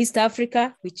East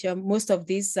Africa, which most of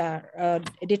these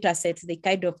data sets, they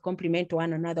kind of complement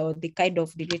one another, or they kind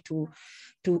of relate to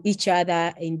each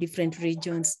other in different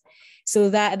regions. So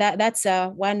that's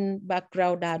one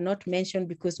background I have not mentioned,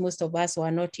 because most of us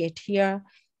were not yet here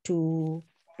to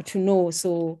know.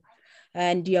 So,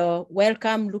 and you're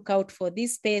welcome, look out for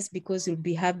this space, because we'll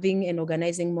be having and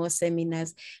organizing more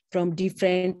seminars from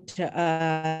different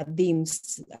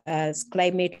themes as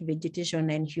climate, vegetation,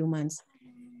 and humans.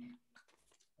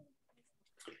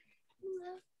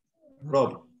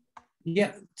 Rob.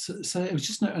 Yeah, so it was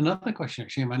just another question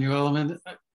actually, Emmanuel. I mean,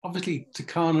 obviously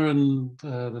Turkana and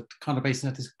the Turkana Basin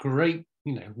had this great,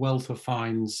 wealth of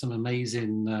finds, some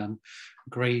amazing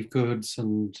grave goods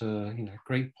and,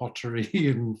 great pottery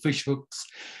and fish hooks.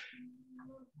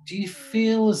 Do you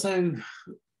feel as though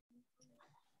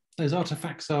those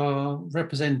artifacts are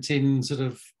representing sort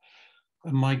of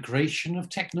a migration of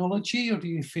technology, or do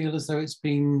you feel as though it's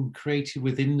been created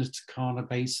within the Turkana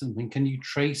Basin? And can you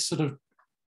trace sort of,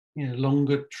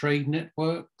 longer trade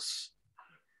networks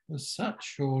as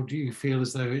such, or do you feel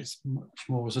as though it's much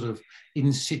more sort of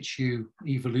in situ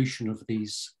evolution of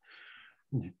these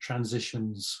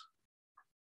transitions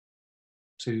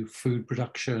to food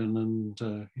production and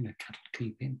cattle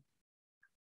keeping?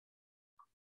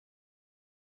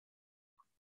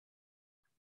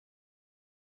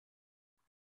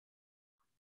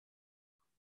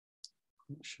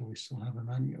 I'm not sure we still have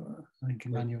Emmanuel. I think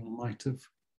Emmanuel might have.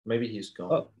 Maybe he's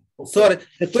gone. Oh, sorry,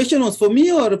 the question was for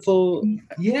me or for?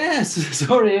 Yes,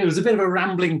 sorry, it was a bit of a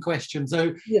rambling question.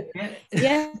 So yeah,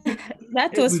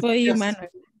 that was for you, Manuel.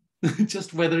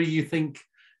 Just whether you think.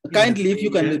 Kindly, if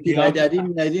you can repeat, I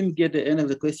didn't get the end of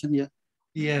the question here.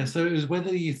 Yeah, so it was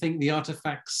whether you think the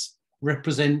artifacts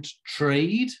represent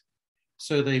trade,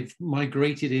 so they've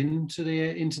migrated into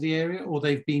the area, or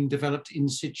they've been developed in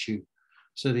situ.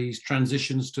 So these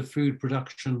transitions to food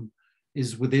production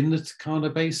is within the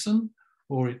Turkana Basin,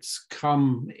 or it's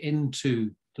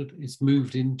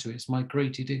it's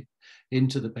migrated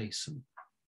into the basin.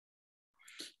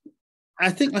 I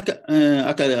think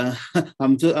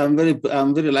I'm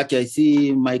very lucky. I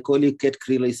see my colleague Kate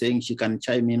Creel is saying she can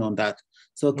chime in on that.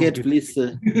 So Kate, please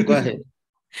go ahead.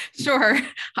 Sure.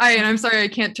 Hi, and I'm sorry I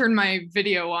can't turn my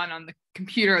video on the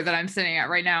computer that I'm sitting at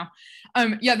right now.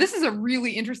 Yeah, this is a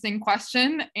really interesting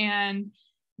question, and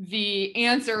the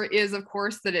answer is, of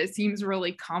course, that it seems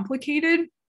really complicated.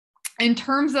 In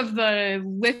terms of the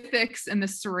lithics and the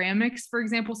ceramics, for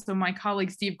example, so my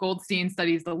colleague Steve Goldstein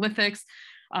studies the lithics.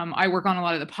 I work on a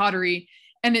lot of the pottery,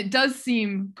 and it does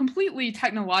seem completely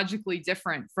technologically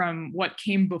different from what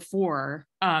came before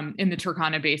in the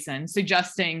Turkana Basin,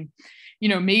 suggesting,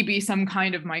 maybe some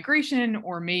kind of migration,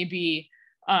 or maybe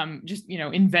just,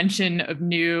 invention of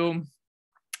new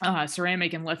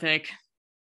ceramic and lithic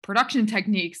production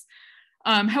techniques.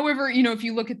 However, if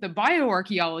you look at the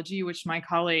bioarchaeology, which my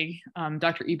colleague,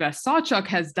 Dr. Ibes Sawchuk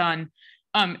has done,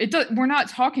 we're not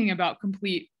talking about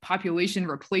complete population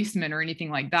replacement or anything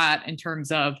like that in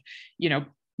terms of,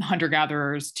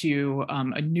 hunter-gatherers to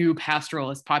a new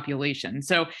pastoralist population.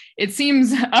 So it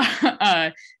seems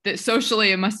that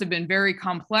socially it must have been very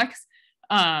complex,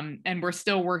 and we're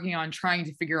still working on trying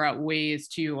to figure out ways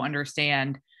to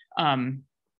understand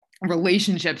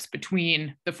relationships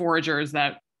between the foragers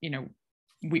that,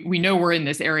 we know were in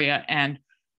this area and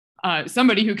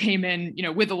somebody who came in,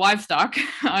 with the livestock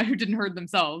who didn't herd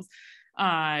themselves.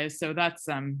 So that's,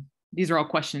 these are all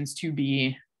questions to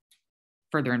be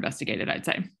further investigated, I'd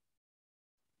say.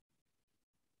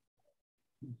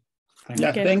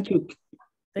 Thank you.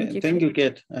 Thank you,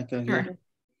 Kate. Okay, sure.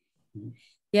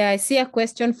 Yeah, I see a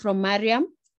question from Mariam.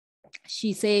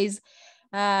 She says,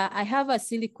 I have a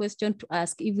silly question to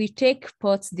ask. If we take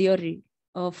Potts' theory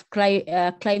of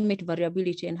climate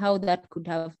variability and how that could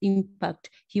have impact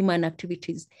human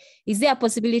activities, is there a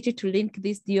possibility to link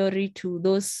this theory to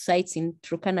those sites in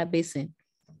Turkana Basin?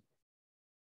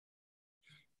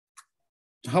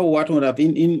 How what would have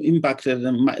impacted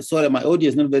them? Sorry, my audio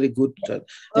is not very good.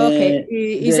 Okay,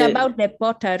 it's about the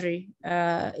pottery.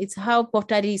 It's how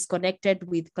pottery is connected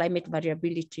with climate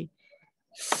variability.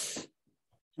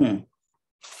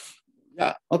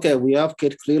 Yeah, okay, we have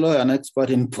Kate Creel, an expert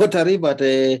in pottery, but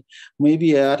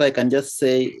maybe what I can just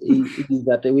say is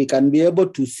that we can be able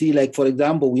to see, like, for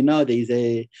example, we know there is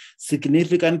a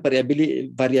significant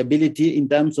variability in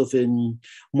terms of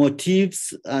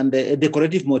motifs and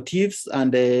decorative motifs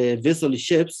and vessel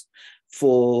shapes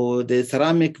for the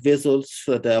ceramic vessels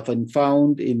that have been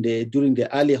found during the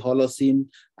early Holocene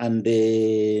and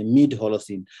the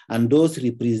mid-Holocene, and those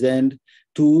represent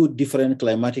two different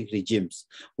climatic regimes.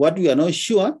 What we are not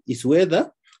sure is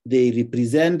whether they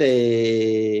represent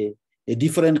a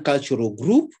different cultural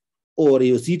group, or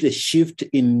is it a shift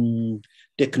in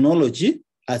technology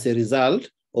as a result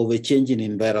of a changing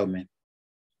environment.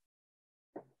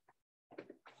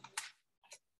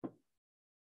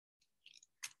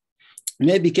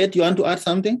 Maybe Kate, you want to add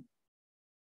something?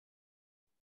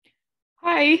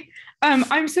 Hi,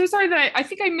 I'm so sorry that I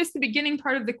think I missed the beginning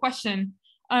part of the question.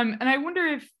 And I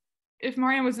wonder if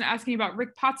Mariam wasn't asking about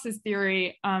Rick Potts'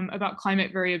 theory about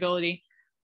climate variability.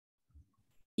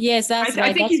 Yes, that's right.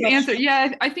 I think you've answered.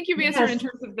 Yeah, I think you've answered in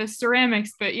terms of the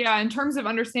ceramics, but yeah, in terms of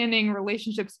understanding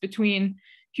relationships between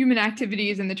human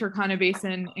activities in the Turkana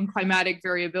Basin and climatic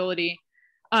variability.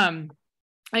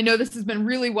 I know this has been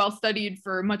really well studied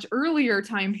for much earlier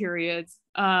time periods.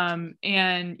 And,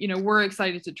 we're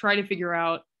excited to try to figure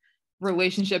out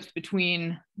relationships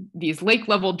between these lake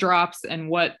level drops and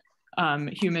what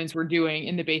humans were doing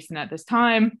in the basin at this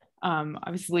time.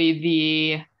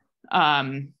 Obviously, the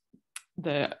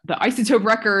isotope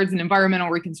records and environmental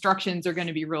reconstructions are going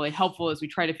to be really helpful as we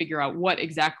try to figure out what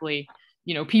exactly,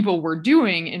 you know, people were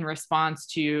doing in response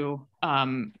to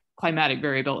climatic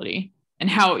variability, and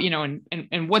how, you know,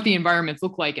 and what the environments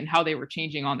look like and how they were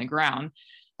changing on the ground.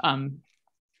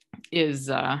 These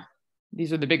are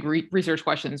the big research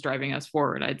questions driving us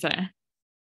forward, I'd say.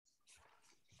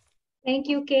 Thank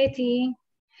you, Katie.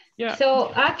 Yeah.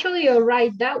 So actually, you're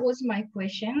right. That was my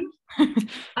question.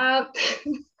 So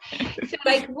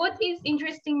like, what is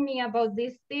interesting me about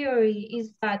this theory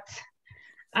is that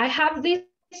I have this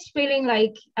feeling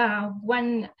like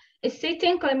when a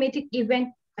certain climatic event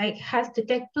like has to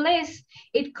take place,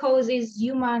 it causes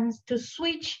humans to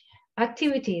switch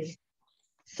activities.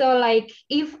 So like,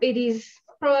 if it is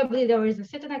probably there is a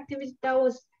certain activity that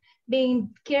was being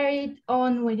carried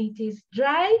on when it is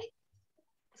dry.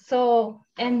 So,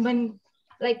 and when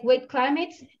like wet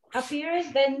climate appears,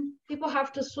 then people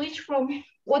have to switch from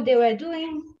what they were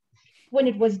doing when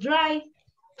it was dry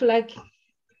to like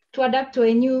to adapt to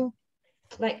a new,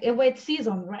 like a wet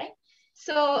season, right?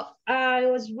 So I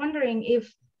was wondering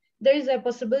if there is a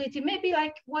possibility, maybe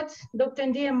like what Dr.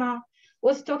 Ndiema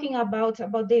was talking about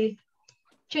the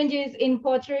changes in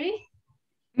pottery.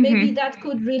 Maybe that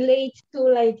could relate to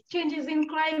like changes in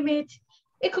climate.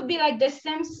 It could be like the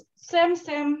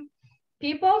same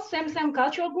people, same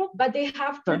cultural group, but they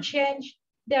have to change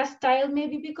their style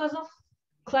maybe because of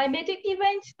climatic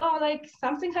events, or like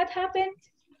something had happened,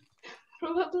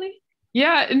 probably.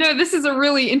 Yeah, no, this is a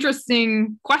really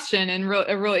interesting question and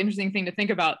a really interesting thing to think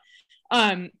about.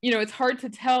 You know, it's hard to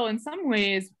tell in some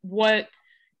ways what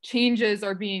changes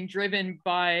are being driven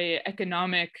by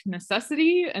economic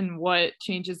necessity and what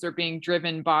changes are being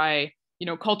driven by, you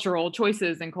know, cultural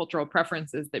choices and cultural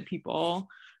preferences that people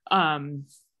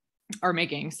are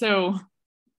making. So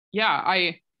yeah,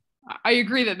 I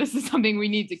agree that this is something we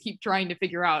need to keep trying to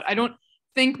figure out. I don't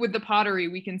think with the pottery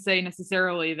we can say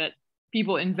necessarily that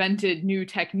people invented new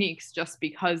techniques just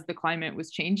because the climate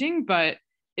was changing, but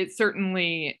it's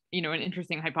certainly, you know, an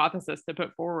interesting hypothesis to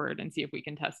put forward and see if we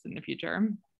can test in the future.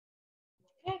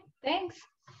 Okay, thanks.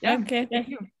 Yeah, okay, thank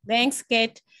you. Thanks,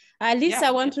 Kate. Lisa, Yeah.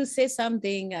 I want to say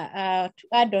something, to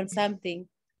add on something.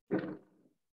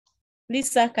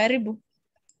 Lisa, karibu.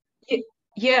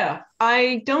 Yeah,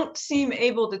 I don't seem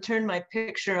able to turn my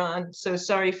picture on, so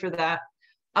sorry for that.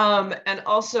 And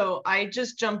also, I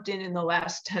just jumped in the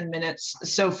last 10 minutes,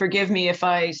 so forgive me if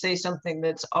I say something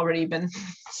that's already been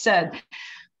said.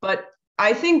 But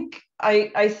I think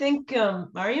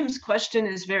Mariam's question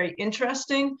is very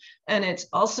interesting, and it's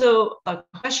also a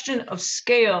question of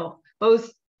scale,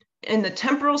 both in the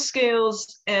temporal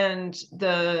scales and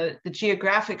the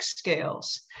geographic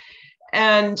scales.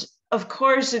 And of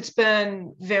course, it's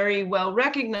been very well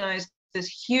recognized, this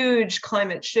huge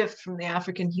climate shift from the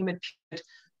African humid period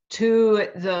to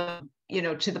the, you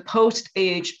know, to the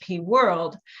post-AHP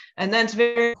world. And that's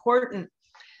very important.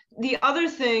 The other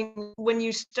thing, when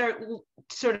you start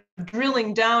sort of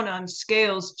drilling down on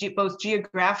scales, both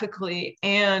geographically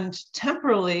and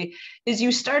temporally, is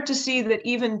you start to see that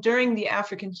even during the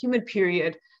African humid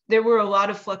period, there were a lot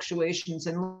of fluctuations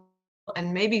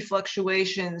and maybe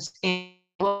fluctuations in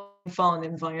fallen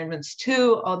environments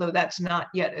too, although that's not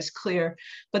yet as clear.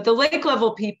 But the lake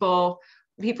level people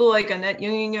like Annette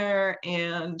Junginger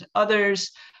and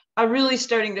others are really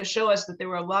starting to show us that there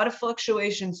were a lot of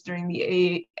fluctuations during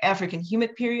the African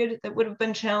humid period that would have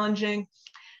been challenging.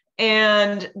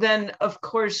 And then, of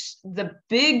course, the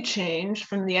big change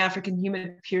from the African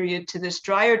humid period to this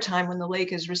drier time when the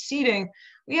lake is receding,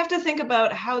 we have to think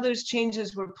about how those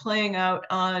changes were playing out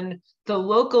on the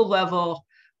local level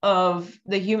of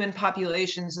the human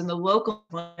populations and the local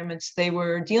environments they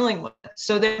were dealing with.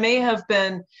 So there may have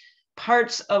been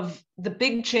parts of the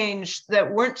big change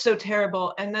that weren't so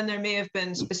terrible, and then there may have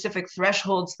been specific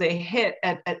thresholds they hit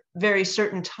at very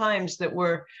certain times that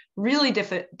were really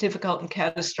difficult and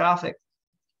catastrophic.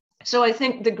 So I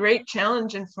think the great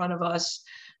challenge in front of us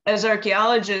as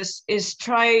archaeologists is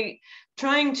trying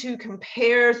to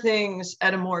compare things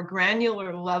at a more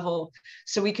granular level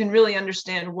so we can really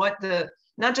understand what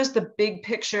not just the big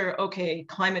picture, okay,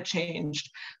 climate changed,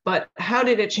 but how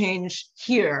did it change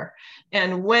here?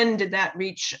 And when did that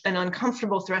reach an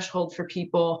uncomfortable threshold for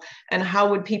people? And how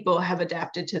would people have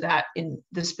adapted to that in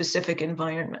the specific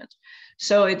environment?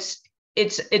 So it's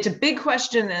a big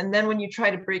question. And then when you try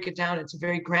to break it down, it's a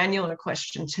very granular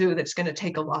question too, that's going to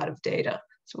take a lot of data.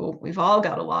 So we've all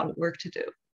got a lot of work to do.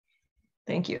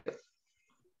 Thank you.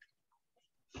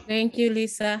 Thank you,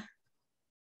 Lisa.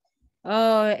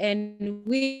 And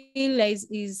Will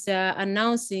is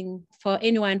announcing for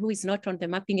anyone who is not on the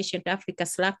Mapping Ancient Africa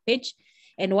Slack page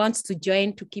and wants to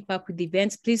join to keep up with the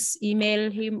events, please email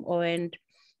him, and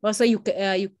also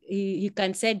he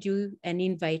can send you an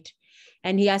invite.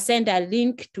 And he has sent a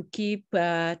link to keep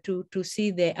to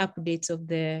see the updates of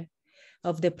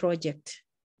the project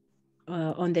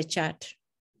on the chat.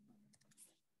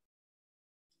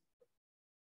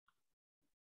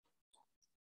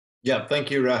 Yeah, thank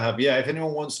you, Rahab. Yeah, if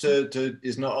anyone wants to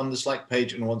is not on the Slack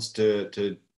page and wants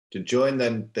to join,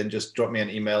 then just drop me an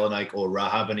email and or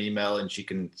Rahab an email, and she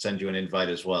can send you an invite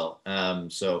as well.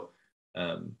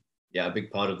 Yeah, a big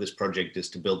part of this project is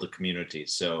to build the community.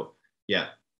 So yeah,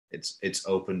 it's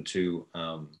open to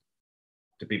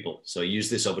people. So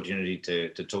use this opportunity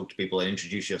to talk to people and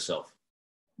introduce yourself.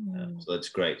 So that's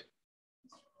great.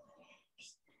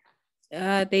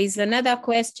 There is another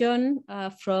question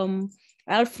from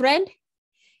Alfred.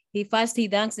 He thanks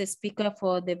the speaker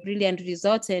for the brilliant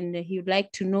results, and he would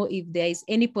like to know if there is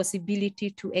any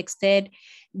possibility to extend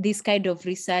this kind of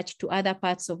research to other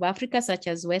parts of Africa, such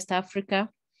as West Africa.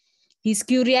 He's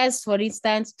curious, for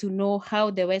instance, to know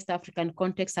how the West African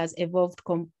context has evolved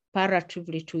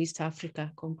comparatively to East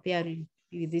Africa, comparing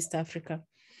with East Africa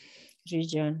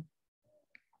region.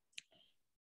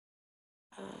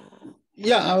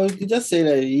 Yeah, I would just say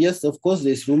that yes, of course,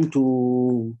 there's room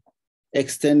to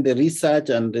extend the research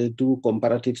and do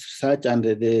comparative research, and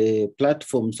the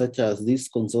platform such as this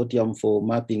consortium for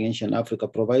mapping ancient Africa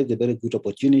provides a very good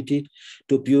opportunity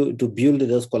to build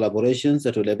those collaborations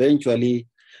that will eventually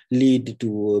lead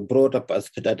to a broader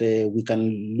perspective, that we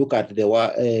can look at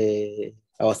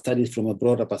our studies from a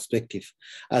broader perspective.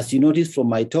 As you noticed from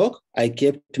my talk, I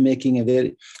kept making a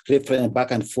very reference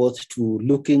back and forth to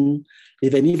looking,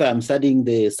 even if I'm studying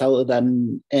the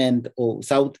southern end or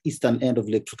southeastern end of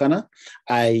Lake Turkana,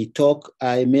 I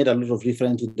made a lot of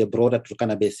reference to the broader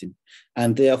Turkana basin.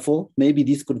 And therefore, maybe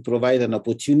this could provide an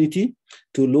opportunity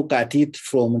to look at it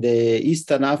from the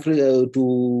Eastern Africa,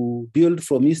 to build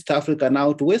from East Africa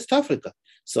now to West Africa.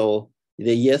 So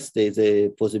yes, there's a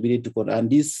possibility to, and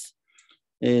this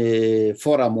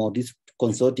forum or this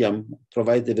consortium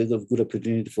provides a very good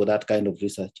opportunity for that kind of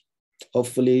research.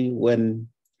 Hopefully when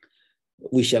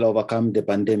we shall overcome the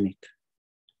pandemic.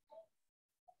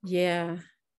 Yeah.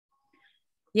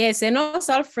 Yes, and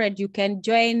also Alfred, you can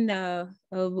join the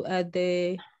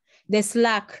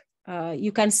Slack.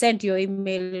 You can send your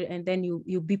email, and then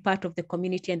you be part of the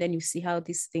community, and then you see how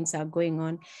these things are going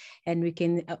on, and we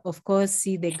can of course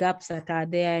see the gaps that are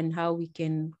there and how we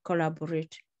can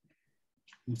collaborate.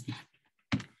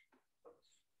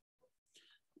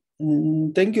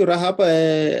 Thank you, Rahab.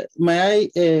 May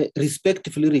I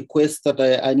respectfully request that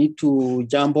I need to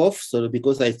jump off, so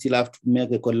because I still have to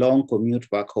make a long commute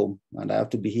back home, and I have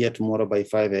to be here tomorrow by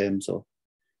 5 a.m. So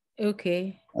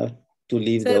okay, I have to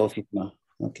leave the office now.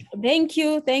 Okay.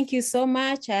 Thank you so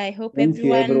much. I hope Thank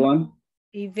you, everyone.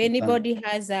 If anybody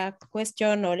has a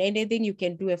question or anything, you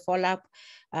can do a follow-up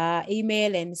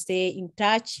email and stay in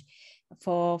touch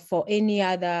for any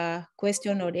other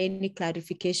question or any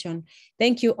clarification.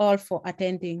 Thank you all for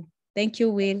attending. Thank you,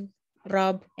 Will,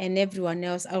 Rob, and everyone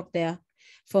else out there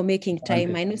for making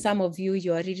time. I know some of you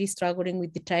are really struggling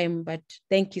with the time, but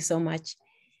thank you so much.